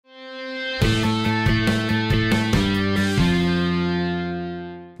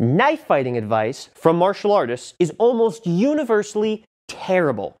Knife fighting advice from martial artists is almost universally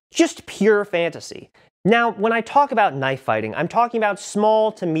terrible. Just pure fantasy. Now, when I talk about knife fighting, I'm talking about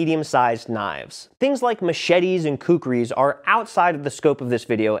small to medium-sized knives. Things like machetes and kukris are outside of the scope of this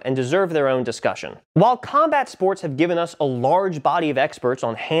video and deserve their own discussion. While combat sports have given us a large body of experts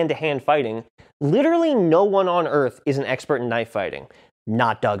on hand-to-hand fighting, literally no one on Earth is an expert in knife fighting.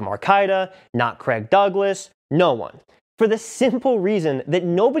 Not Doug Marcaida, not Craig Douglas, no one. For the simple reason that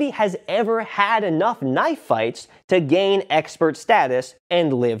nobody has ever had enough knife fights to gain expert status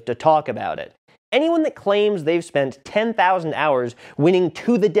and live to talk about it. Anyone that claims they've spent 10,000 hours winning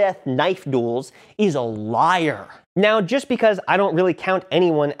to-the-death knife duels is a liar. Now, just because I don't really count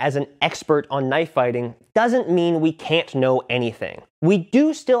anyone as an expert on knife fighting doesn't mean we can't know anything. We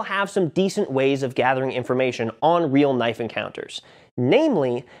do still have some decent ways of gathering information on real knife encounters,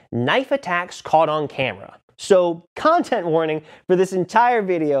 namely knife attacks caught on camera. So, content warning for this entire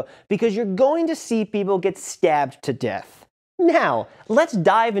video because you're going to see people get stabbed to death. Now, let's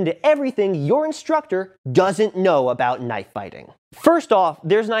dive into everything your instructor doesn't know about knife fighting. First off,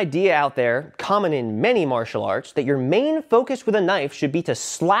 there's an idea out there, common in many martial arts, that your main focus with a knife should be to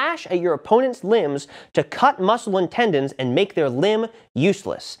slash at your opponent's limbs to cut muscle and tendons and make their limb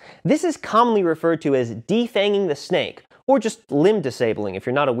useless. This is commonly referred to as defanging the snake, or just limb disabling if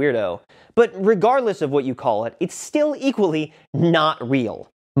you're not a weirdo. But regardless of what you call it, it's still equally not real.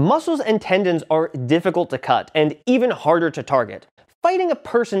 Muscles and tendons are difficult to cut and even harder to target. Fighting a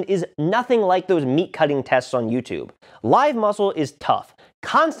person is nothing like those meat cutting tests on YouTube. Live muscle is tough,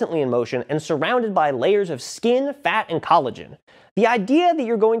 constantly in motion, and surrounded by layers of skin, fat, and collagen. The idea that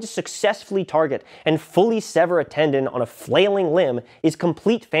you're going to successfully target and fully sever a tendon on a flailing limb is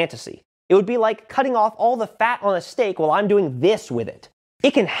complete fantasy. It would be like cutting off all the fat on a steak while I'm doing this with it.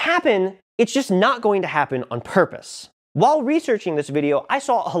 It can happen, it's just not going to happen on purpose. While researching this video, I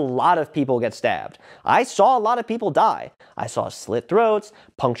saw a lot of people get stabbed. I saw a lot of people die. I saw slit throats,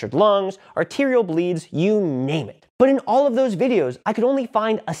 punctured lungs, arterial bleeds, you name it. But in all of those videos, I could only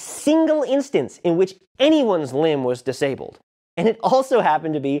find a single instance in which anyone's limb was disabled. And it also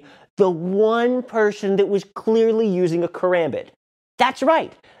happened to be the one person that was clearly using a karambit. That's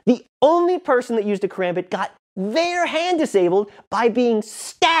right, the only person that used a karambit got their hand disabled by being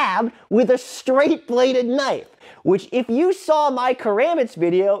stabbed with a straight-bladed knife, which if you saw my karambits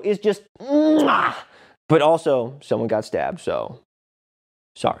video is just mwah! But also, someone got stabbed, so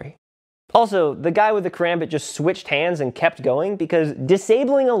sorry. Also, the guy with the karambit just switched hands and kept going because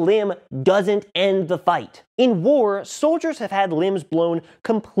disabling a limb doesn't end the fight. In war, soldiers have had limbs blown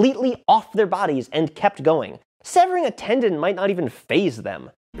completely off their bodies and kept going. Severing a tendon might not even faze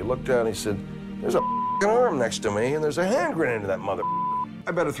them. He looked down and he said, "There's a arm next to me and there's a hand grenade in that mother.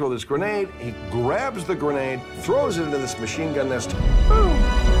 I better throw this grenade." He grabs the grenade, throws it into this machine gun nest. Boom.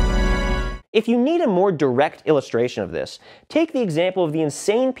 If you need a more direct illustration of this, take the example of the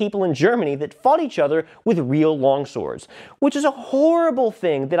insane people in Germany that fought each other with real longswords, which is a horrible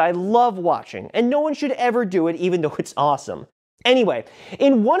thing that I love watching, and no one should ever do it even though it's awesome. Anyway,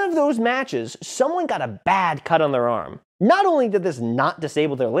 in one of those matches, someone got a bad cut on their arm. Not only did this not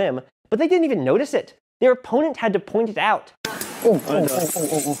disable their limb, but they didn't even notice it. Their opponent had to point it out.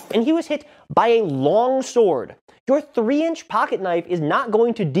 And he was hit by a long sword. Your 3-inch pocket knife is not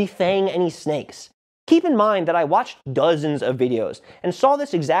going to defang any snakes. Keep in mind that I watched dozens of videos and saw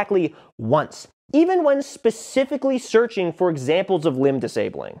this exactly once, even when specifically searching for examples of limb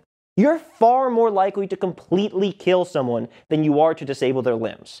disabling. You're far more likely to completely kill someone than you are to disable their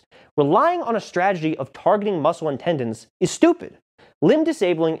limbs. Relying on a strategy of targeting muscle and tendons is stupid. Limb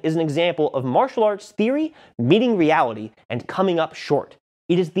disabling is an example of martial arts theory meeting reality and coming up short.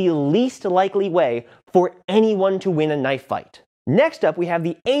 It is the least likely way for anyone to win a knife fight. Next up, we have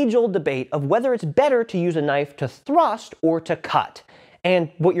the age-old debate of whether it's better to use a knife to thrust or to cut.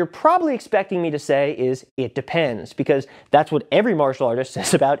 And what you're probably expecting me to say is, it depends, because that's what every martial artist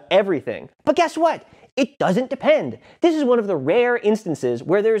says about everything. But guess what? It doesn't depend. This is one of the rare instances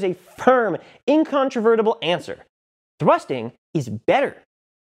where there is a firm, incontrovertible answer. Thrusting is better.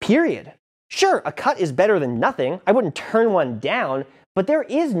 Period. Sure, a cut is better than nothing. I wouldn't turn one down, but there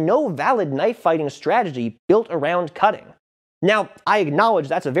is no valid knife fighting strategy built around cutting. Now, I acknowledge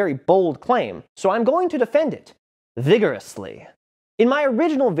that's a very bold claim, so I'm going to defend it vigorously. In my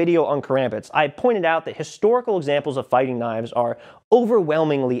original video on karambits, I pointed out that historical examples of fighting knives are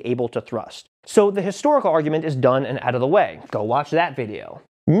overwhelmingly able to thrust. So the historical argument is done and out of the way. Go watch that video.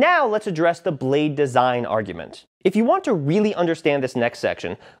 Now let's address the blade design argument. If you want to really understand this next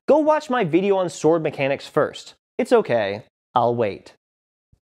section, go watch my video on sword mechanics first. It's okay, I'll wait.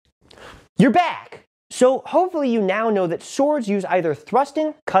 You're back! So hopefully you now know that swords use either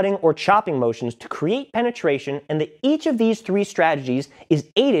thrusting, cutting, or chopping motions to create penetration, and that each of these three strategies is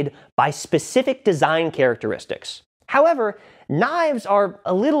aided by specific design characteristics. However, knives are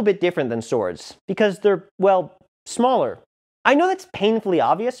a little bit different than swords, because they're, well, smaller. I know that's painfully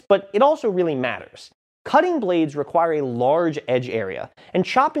obvious, but it also really matters. Cutting blades require a large edge area, and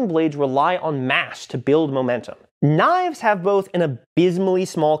chopping blades rely on mass to build momentum. Knives have both an abysmally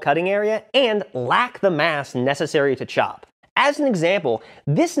small cutting area and lack the mass necessary to chop. As an example,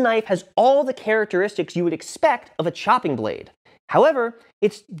 this knife has all the characteristics you would expect of a chopping blade. However,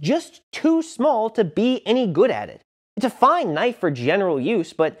 it's just too small to be any good at it. It's a fine knife for general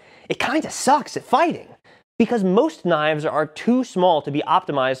use, but it kinda sucks at fighting. Because most knives are too small to be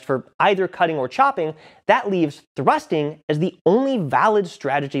optimized for either cutting or chopping, that leaves thrusting as the only valid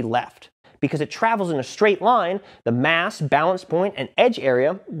strategy left. Because it travels in a straight line, the mass, balance point, and edge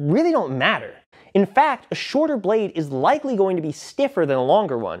area really don't matter. In fact, a shorter blade is likely going to be stiffer than a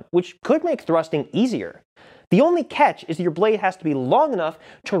longer one, which could make thrusting easier. The only catch is your blade has to be long enough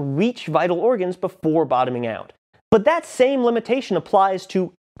to reach vital organs before bottoming out. But that same limitation applies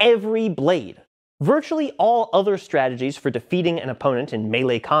to every blade. Virtually all other strategies for defeating an opponent in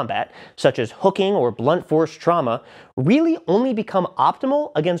melee combat, such as hooking or blunt force trauma, really only become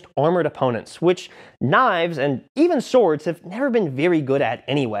optimal against armored opponents, which knives and even swords have never been very good at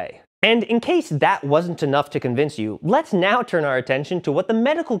anyway. And in case that wasn't enough to convince you, let's now turn our attention to what the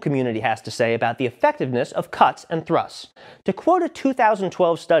medical community has to say about the effectiveness of cuts and thrusts. To quote a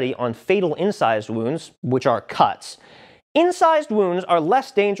 2012 study on fatal incised wounds, which are cuts, "Incised wounds are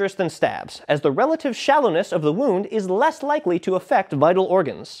less dangerous than stabs, as the relative shallowness of the wound is less likely to affect vital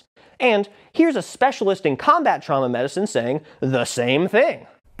organs." And here's a specialist in combat trauma medicine saying the same thing.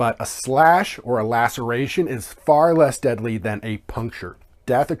 But a slash or a laceration is far less deadly than a puncture.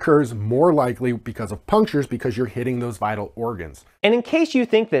 Death occurs more likely because of punctures because you're hitting those vital organs. And in case you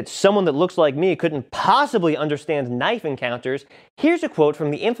think that someone that looks like me couldn't possibly understand knife encounters, here's a quote from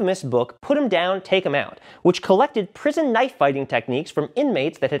the infamous book Put 'em Down, Take 'em Out, which collected prison knife fighting techniques from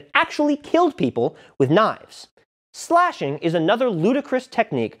inmates that had actually killed people with knives. "Slashing is another ludicrous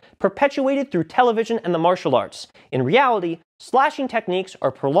technique perpetuated through television and the martial arts. In reality, slashing techniques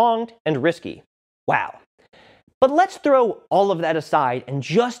are prolonged and risky." Wow. But let's throw all of that aside and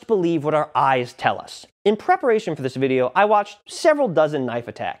just believe what our eyes tell us. In preparation for this video, I watched several dozen knife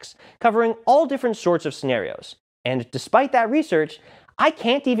attacks, covering all different sorts of scenarios. And despite that research, I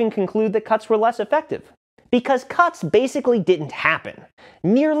can't even conclude that cuts were less effective. Because cuts basically didn't happen.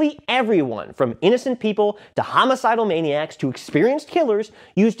 Nearly everyone, from innocent people to homicidal maniacs to experienced killers,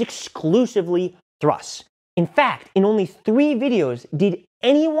 used exclusively thrusts. In fact, in only 3 videos did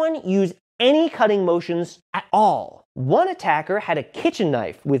anyone use any cutting motions at all. One attacker had a kitchen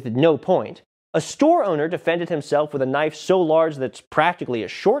knife with no point, a store owner defended himself with a knife so large that it's practically a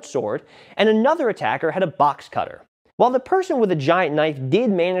short sword, and another attacker had a box cutter. While the person with a giant knife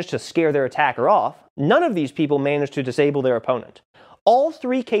did manage to scare their attacker off, none of these people managed to disable their opponent. All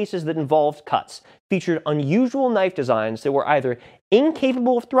 3 cases that involved cuts featured unusual knife designs that were either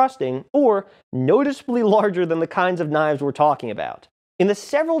incapable of thrusting or noticeably larger than the kinds of knives we're talking about. In the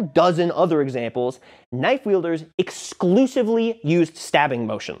several dozen other examples, knife wielders exclusively used stabbing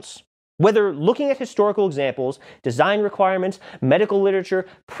motions. Whether looking at historical examples, design requirements, medical literature,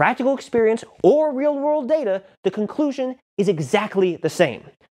 practical experience, or real-world data, the conclusion is exactly the same.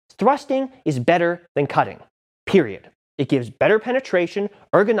 Thrusting is better than cutting. Period. It gives better penetration,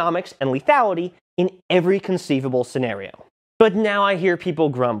 ergonomics, and lethality in every conceivable scenario. But now I hear people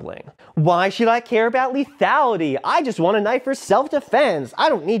grumbling. Why should I care about lethality? I just want a knife for self-defense. I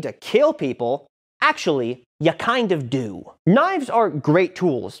don't need to kill people. Actually, you kind of do. Knives are great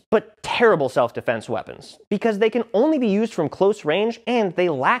tools, but terrible self-defense weapons, because they can only be used from close range and they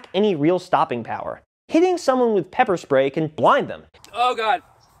lack any real stopping power. Hitting someone with pepper spray can blind them. Oh God.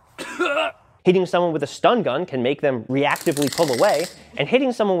 Hitting someone with a stun gun can make them reactively pull away, and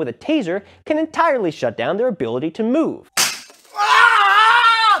hitting someone with a taser can entirely shut down their ability to move.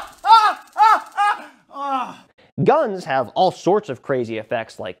 Guns have all sorts of crazy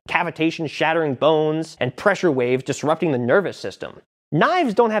effects like cavitation shattering bones and pressure waves disrupting the nervous system.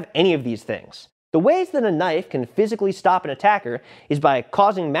 Knives don't have any of these things. The ways that a knife can physically stop an attacker is by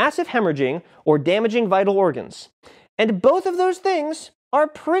causing massive hemorrhaging or damaging vital organs. And both of those things are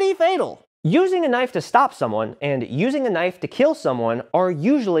pretty fatal. Using a knife to stop someone and using a knife to kill someone are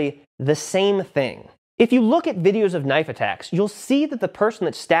usually the same thing. If you look at videos of knife attacks, you'll see that the person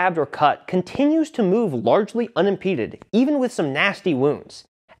that stabbed or cut continues to move largely unimpeded, even with some nasty wounds.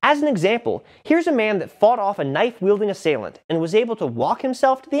 As an example, here's a man that fought off a knife-wielding assailant and was able to walk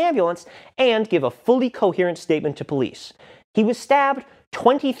himself to the ambulance and give a fully coherent statement to police. He was stabbed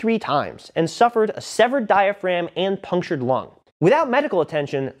 23 times and suffered a severed diaphragm and punctured lung. Without medical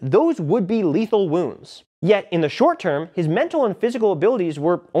attention, those would be lethal wounds. Yet, in the short term, his mental and physical abilities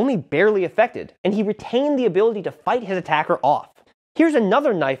were only barely affected, and he retained the ability to fight his attacker off. Here's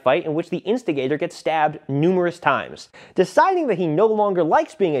another knife fight in which the instigator gets stabbed numerous times. Deciding that he no longer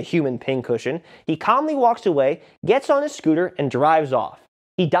likes being a human pincushion, he calmly walks away, gets on his scooter, and drives off.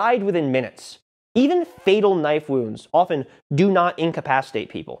 He died within minutes. Even fatal knife wounds often do not incapacitate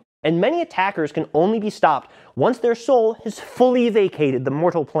people, and many attackers can only be stopped once their soul has fully vacated the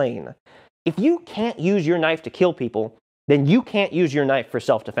mortal plane. If you can't use your knife to kill people, then you can't use your knife for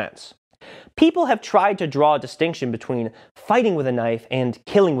self-defense. People have tried to draw a distinction between fighting with a knife and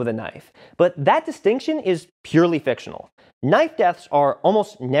killing with a knife, but that distinction is purely fictional. Knife deaths are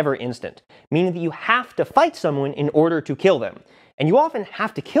almost never instant, meaning that you have to fight someone in order to kill them, and you often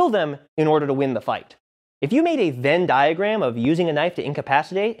have to kill them in order to win the fight. If you made a Venn diagram of using a knife to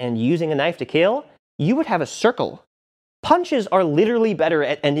incapacitate and using a knife to kill, you would have a circle. Punches are literally better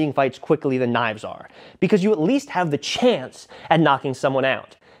at ending fights quickly than knives are, because you at least have the chance at knocking someone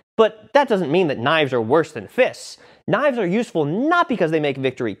out. But that doesn't mean that knives are worse than fists. Knives are useful not because they make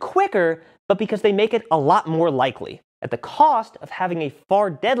victory quicker, but because they make it a lot more likely, at the cost of having a far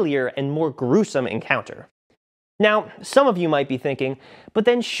deadlier and more gruesome encounter. Now, some of you might be thinking, but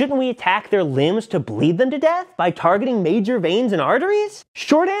then shouldn't we attack their limbs to bleed them to death by targeting major veins and arteries?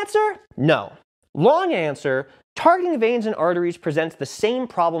 Short answer, no. Long answer, targeting veins and arteries presents the same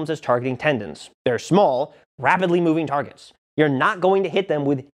problems as targeting tendons. They're small, rapidly moving targets. You're not going to hit them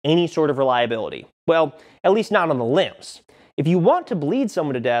with any sort of reliability. Well, at least not on the limbs. If you want to bleed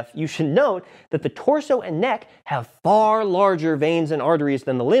someone to death, you should note that the torso and neck have far larger veins and arteries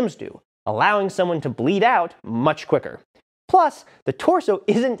than the limbs do, allowing someone to bleed out much quicker. Plus, the torso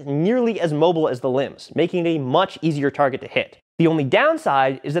isn't nearly as mobile as the limbs, making it a much easier target to hit. The only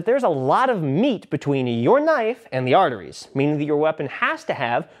downside is that there's a lot of meat between your knife and the arteries, meaning that your weapon has to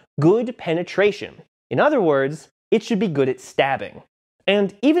have good penetration. In other words, it should be good at stabbing.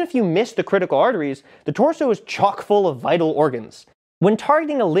 And even if you miss the critical arteries, the torso is chock full of vital organs. When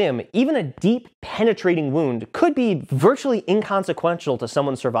targeting a limb, even a deep, penetrating wound could be virtually inconsequential to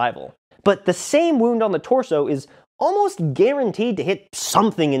someone's survival. But the same wound on the torso is almost guaranteed to hit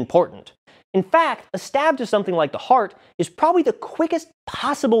something important. In fact, a stab to something like the heart is probably the quickest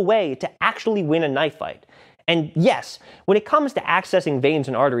possible way to actually win a knife fight. And yes, when it comes to accessing veins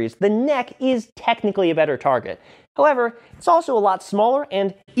and arteries, the neck is technically a better target. However, it's also a lot smaller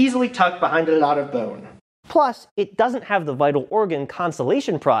and easily tucked behind a lot of bone. Plus, it doesn't have the vital organ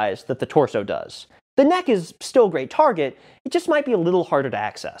consolation prize that the torso does. The neck is still a great target, it just might be a little harder to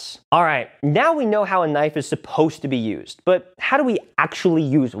access. Alright, now we know how a knife is supposed to be used, but how do we actually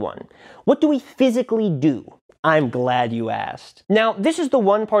use one? What do we physically do? I'm glad you asked. Now, this is the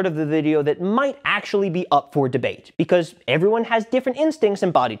one part of the video that might actually be up for debate, because everyone has different instincts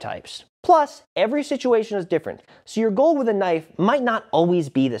and body types. Plus, every situation is different, so your goal with a knife might not always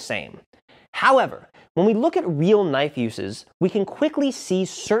be the same. However, when we look at real knife uses, we can quickly see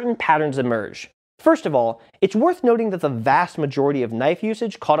certain patterns emerge. First of all, it's worth noting that the vast majority of knife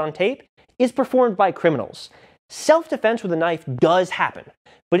usage caught on tape is performed by criminals. Self-defense with a knife does happen,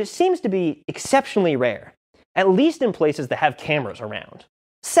 but it seems to be exceptionally rare, at least in places that have cameras around.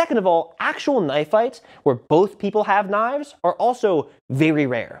 Second of all, actual knife fights where both people have knives are also very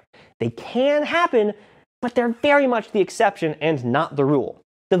rare. They can happen, but they're very much the exception and not the rule.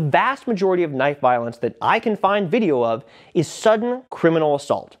 The vast majority of knife violence that I can find video of is sudden criminal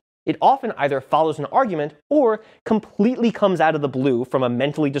assault. It often either follows an argument or completely comes out of the blue from a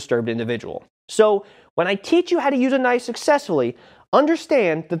mentally disturbed individual. So, when I teach you how to use a knife successfully,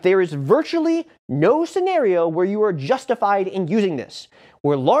 understand that there is virtually no scenario where you are justified in using this.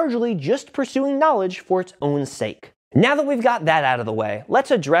 We're largely just pursuing knowledge for its own sake. Now that we've got that out of the way,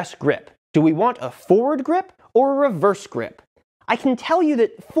 let's address grip. Do we want a forward grip or a reverse grip? I can tell you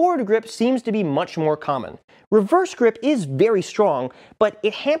that forward grip seems to be much more common. Reverse grip is very strong, but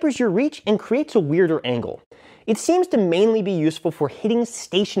it hampers your reach and creates a weirder angle. It seems to mainly be useful for hitting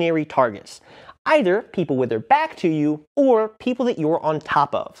stationary targets, either people with their back to you or people that you're on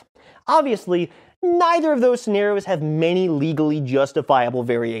top of. Obviously, neither of those scenarios have many legally justifiable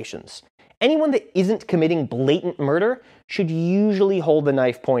variations. Anyone that isn't committing blatant murder should usually hold the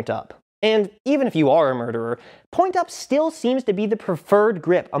knife point up. And even if you are a murderer, point up still seems to be the preferred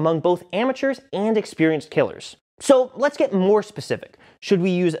grip among both amateurs and experienced killers. So let's get more specific. Should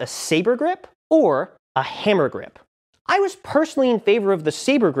we use a saber grip or a hammer grip? I was personally in favor of the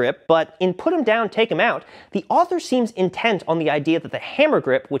saber grip, but in Put 'em Down, Take 'em Out, the author seems intent on the idea that the hammer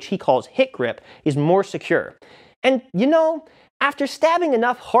grip, which he calls hit grip, is more secure. And you know, after stabbing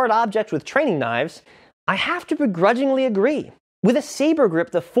enough hard objects with training knives, I have to begrudgingly agree. With a saber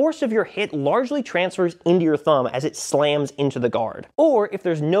grip, the force of your hit largely transfers into your thumb as it slams into the guard. Or if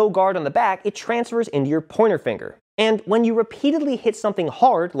there's no guard on the back, it transfers into your pointer finger. And when you repeatedly hit something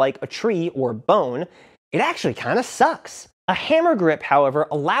hard, like a tree or bone, it actually kind of sucks. A hammer grip, however,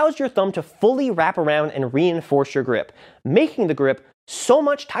 allows your thumb to fully wrap around and reinforce your grip, making the grip so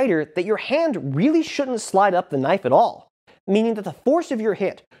much tighter that your hand really shouldn't slide up the knife at all, meaning that the force of your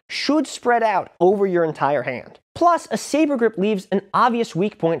hit should spread out over your entire hand. Plus, a saber grip leaves an obvious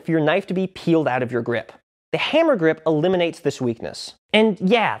weak point for your knife to be peeled out of your grip. The hammer grip eliminates this weakness. And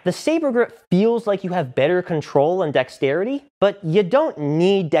yeah, the saber grip feels like you have better control and dexterity, but you don't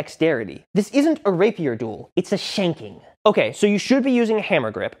need dexterity. This isn't a rapier duel, it's a shanking. Okay, so you should be using a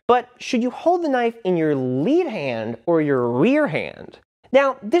hammer grip, but should you hold the knife in your lead hand or your rear hand?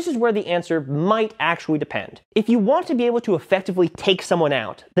 Now, this is where the answer might actually depend. If you want to be able to effectively take someone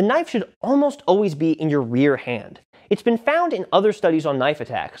out, the knife should almost always be in your rear hand. It's been found in other studies on knife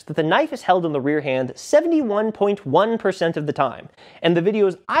attacks that the knife is held in the rear hand 71.1% of the time, and the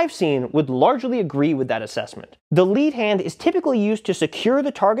videos I've seen would largely agree with that assessment. The lead hand is typically used to secure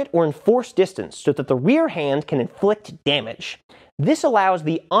the target or enforce distance so that the rear hand can inflict damage. This allows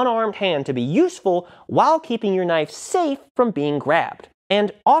the unarmed hand to be useful while keeping your knife safe from being grabbed,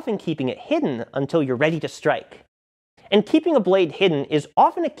 and often keeping it hidden until you're ready to strike. And keeping a blade hidden is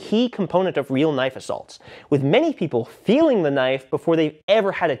often a key component of real knife assaults, with many people feeling the knife before they've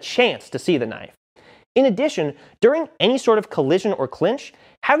ever had a chance to see the knife. In addition, during any sort of collision or clinch,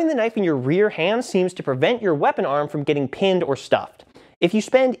 having the knife in your rear hand seems to prevent your weapon arm from getting pinned or stuffed. If you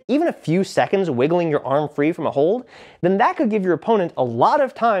spend even a few seconds wiggling your arm free from a hold, then that could give your opponent a lot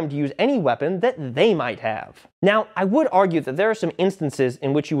of time to use any weapon that they might have. Now, I would argue that there are some instances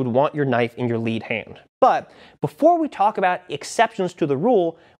in which you would want your knife in your lead hand. But before we talk about exceptions to the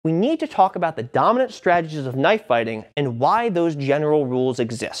rule, we need to talk about the dominant strategies of knife fighting and why those general rules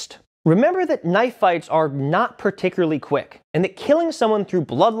exist. Remember that knife fights are not particularly quick, and that killing someone through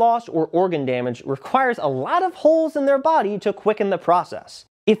blood loss or organ damage requires a lot of holes in their body to quicken the process.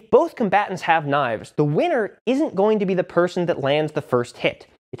 If both combatants have knives, the winner isn't going to be the person that lands the first hit.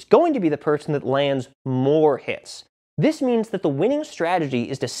 It's going to be the person that lands more hits. This means that the winning strategy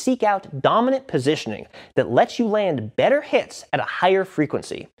is to seek out dominant positioning that lets you land better hits at a higher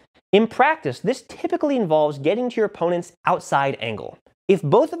frequency. In practice, this typically involves getting to your opponent's outside angle. If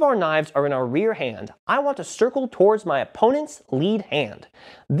both of our knives are in our rear hand, I want to circle towards my opponent's lead hand.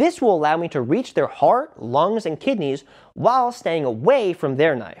 This will allow me to reach their heart, lungs, and kidneys while staying away from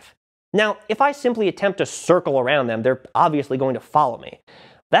their knife. Now, if I simply attempt to circle around them, they're obviously going to follow me.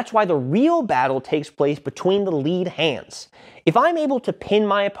 That's why the real battle takes place between the lead hands. If I'm able to pin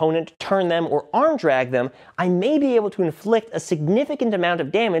my opponent, turn them, or arm drag them, I may be able to inflict a significant amount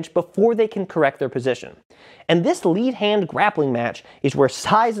of damage before they can correct their position. And this lead hand grappling match is where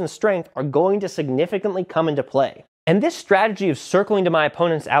size and strength are going to significantly come into play. And this strategy of circling to my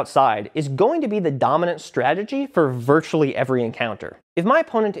opponent's outside is going to be the dominant strategy for virtually every encounter. If my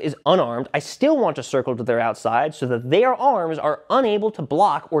opponent is unarmed, I still want to circle to their outside so that their arms are unable to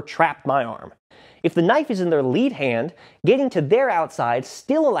block or trap my arm. If the knife is in their lead hand, getting to their outside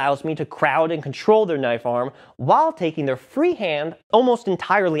still allows me to crowd and control their knife arm while taking their free hand almost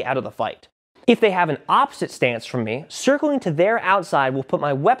entirely out of the fight. If they have an opposite stance from me, circling to their outside will put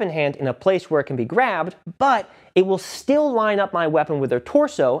my weapon hand in a place where it can be grabbed, but it will still line up my weapon with their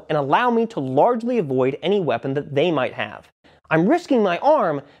torso and allow me to largely avoid any weapon that they might have. I'm risking my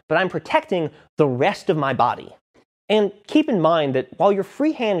arm, but I'm protecting the rest of my body. And keep in mind that while your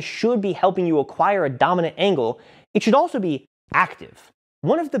free hand should be helping you acquire a dominant angle, it should also be active.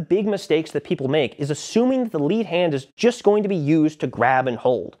 One of the big mistakes that people make is assuming that the lead hand is just going to be used to grab and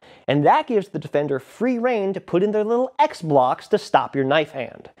hold, and that gives the defender free rein to put in their little X blocks to stop your knife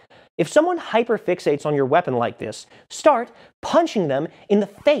hand. If someone hyperfixates on your weapon like this, start punching them in the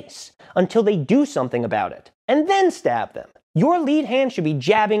face until they do something about it, and then stab them. Your lead hand should be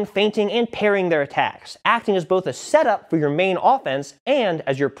jabbing, feinting, and parrying their attacks, acting as both a setup for your main offense and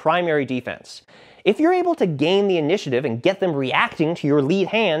as your primary defense. If you're able to gain the initiative and get them reacting to your lead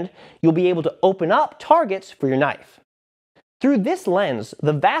hand, you'll be able to open up targets for your knife. Through this lens,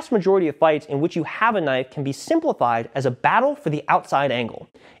 the vast majority of fights in which you have a knife can be simplified as a battle for the outside angle,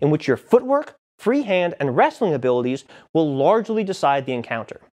 in which your footwork, free hand, and wrestling abilities will largely decide the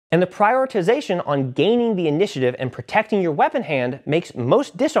encounter. And the prioritization on gaining the initiative and protecting your weapon hand makes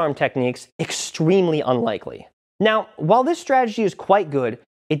most disarm techniques extremely unlikely. Now, while this strategy is quite good,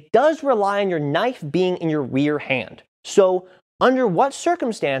 it does rely on your knife being in your rear hand. So, under what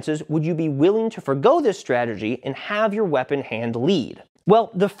circumstances would you be willing to forgo this strategy and have your weapon hand lead?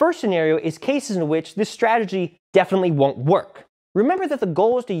 Well, the first scenario is cases in which this strategy definitely won't work. Remember that the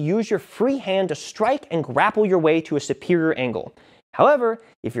goal is to use your free hand to strike and grapple your way to a superior angle. However,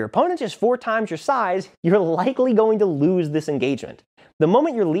 if your opponent is 4 times your size, you're likely going to lose this engagement. The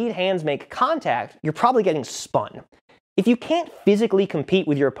moment your lead hands make contact, you're probably getting spun. If you can't physically compete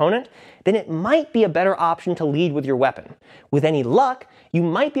with your opponent, then it might be a better option to lead with your weapon. With any luck, you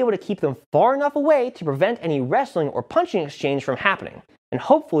might be able to keep them far enough away to prevent any wrestling or punching exchange from happening. And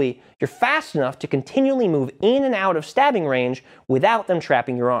hopefully, you're fast enough to continually move in and out of stabbing range without them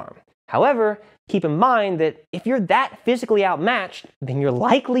trapping your arm. However, keep in mind that if you're that physically outmatched, then you're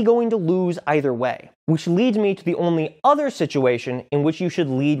likely going to lose either way. Which leads me to the only other situation in which you should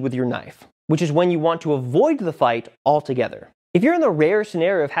lead with your knife, which is when you want to avoid the fight altogether. If you're in the rare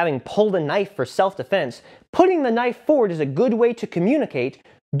scenario of having pulled a knife for self-defense, putting the knife forward is a good way to communicate,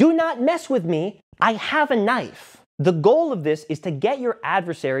 "Do not mess with me, I have a knife." The goal of this is to get your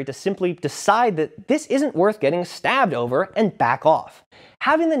adversary to simply decide that this isn't worth getting stabbed over and back off.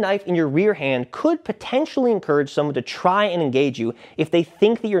 Having the knife in your rear hand could potentially encourage someone to try and engage you if they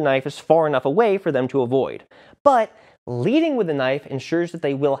think that your knife is far enough away for them to avoid. But leading with the knife ensures that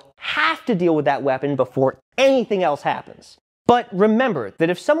they will have to deal with that weapon before anything else happens. But remember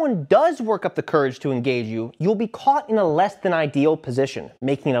that if someone does work up the courage to engage you, you'll be caught in a less than ideal position,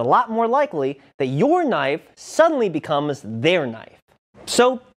 making it a lot more likely that your knife suddenly becomes their knife.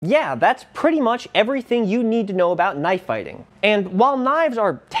 So yeah, that's pretty much everything you need to know about knife fighting. And while knives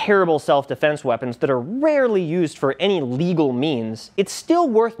are terrible self-defense weapons that are rarely used for any legal means, it's still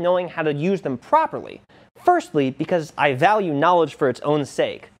worth knowing how to use them properly. Firstly, because I value knowledge for its own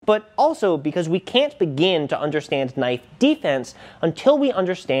sake, but also because we can't begin to understand knife defense until we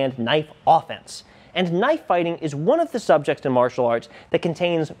understand knife offense. And knife fighting is one of the subjects in martial arts that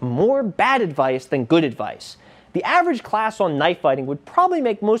contains more bad advice than good advice. The average class on knife fighting would probably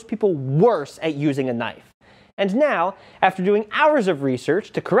make most people worse at using a knife. And now, after doing hours of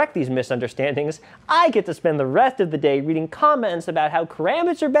research to correct these misunderstandings, I get to spend the rest of the day reading comments about how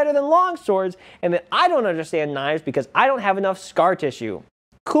karambits are better than longswords and that I don't understand knives because I don't have enough scar tissue.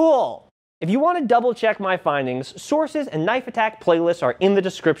 Cool! If you want to double check my findings, sources and knife attack playlists are in the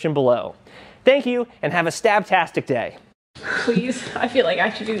description below. Thank you, and have a stabtastic day. Please, I feel like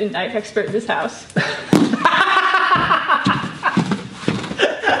I should be the knife expert in this house.